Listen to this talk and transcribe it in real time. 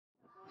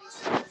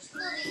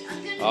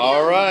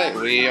Alright,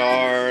 we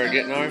are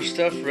getting our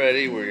stuff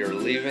ready. We are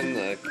leaving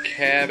the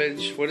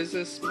cabbage. What is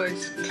this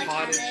place?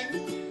 Cottage?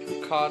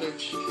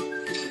 Cottage?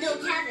 No,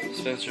 cabbage.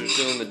 Spencer's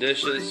doing the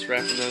dishes,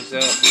 wrapping those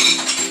up.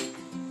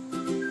 I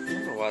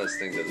don't know why this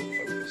thing doesn't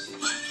focus.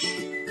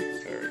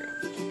 There we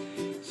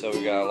go. So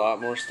we got a lot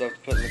more stuff to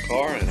put in the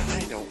car, and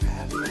I don't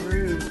have the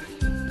room.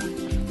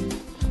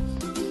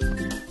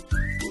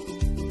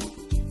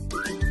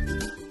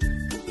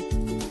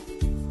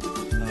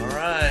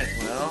 Alright,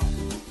 well,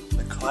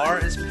 the car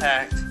is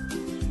packed,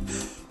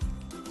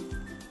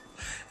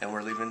 and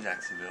we're leaving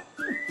Jacksonville.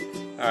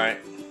 Alright,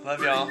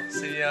 love y'all.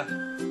 See ya.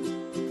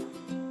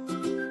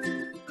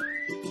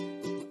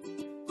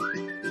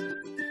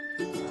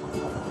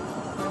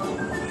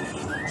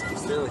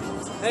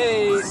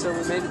 Hey, so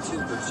we made it to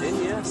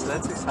Virginia, so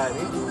that's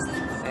exciting.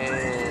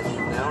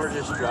 And now we're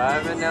just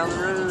driving down the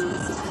road,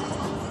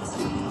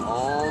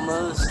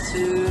 almost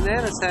to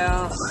Nana's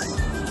house.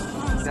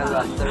 Got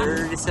about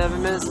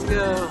 37 minutes to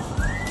go.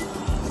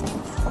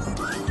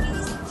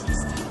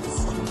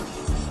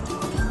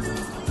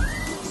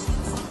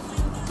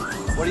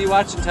 What are you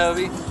watching,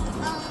 Toby?